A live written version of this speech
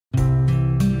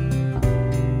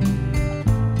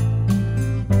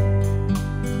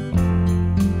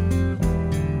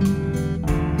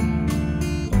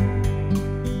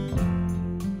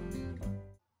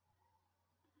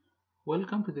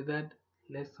come to the third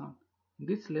lesson. In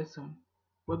this lesson,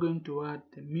 we're going to add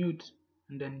the mute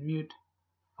and unmute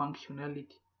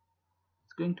functionality.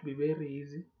 It's going to be very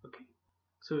easy. Okay,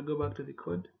 so we go back to the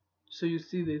code. So you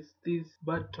see this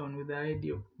button with the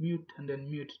ID of mute and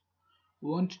unmute.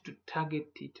 We want to target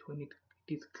it when it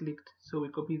is clicked. So we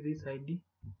copy this ID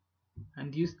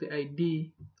and use the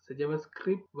ID as a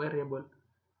JavaScript variable.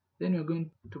 Then we're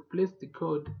going to place the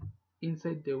code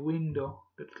inside the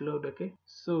window.load. Okay,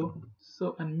 so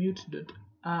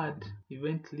unmute.add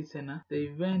event listener. The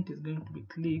event is going to be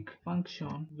click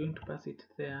function, we're going to pass it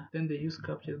there. Then the use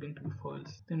capture is going to be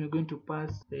false. Then we're going to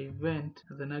pass the event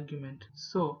as an argument.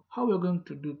 So how we're going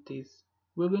to do this,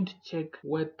 we're going to check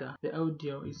whether the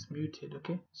audio is muted.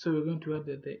 Okay, so we're going to add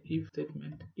the if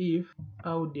statement. If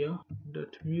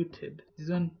audio.muted, this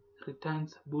one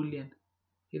returns boolean,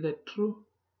 either true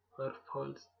or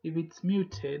false. If it's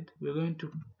muted, we're going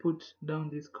to put down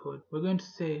this code. We're going to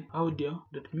say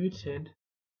audio.muted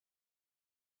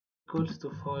equals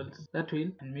to false. That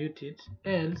will unmute it.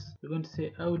 Else, we're going to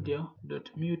say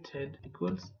audio.muted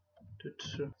equals to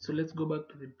true. So let's go back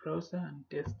to the browser and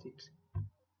test it.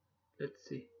 Let's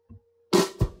see.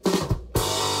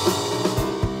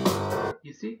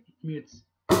 You see, it mutes.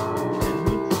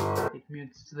 It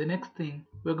mutes. So the next thing,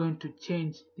 we're going to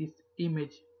change this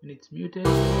image when it's muted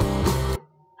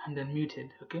and unmuted.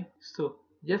 Okay, so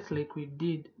just like we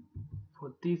did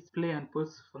for this play and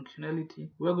pause functionality,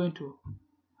 we're going to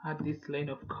add this line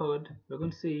of code. We're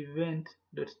going to say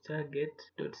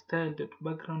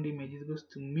event.target.style.background image is equals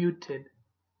to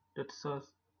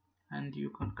muted.source, and you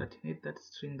concatenate that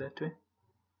string that way.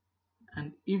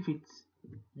 And if it's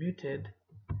muted,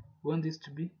 we want this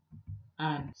to be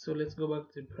on. So let's go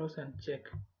back to the browser and check.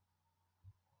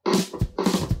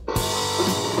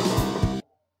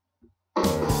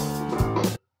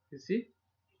 You see,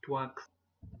 it works.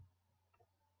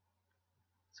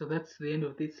 So that's the end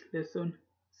of this lesson.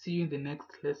 See you in the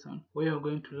next lesson, where you're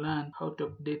going to learn how to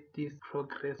update this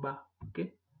progress bar.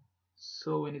 Okay,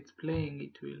 so when it's playing,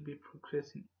 it will be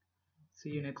progressing. See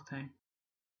you next time.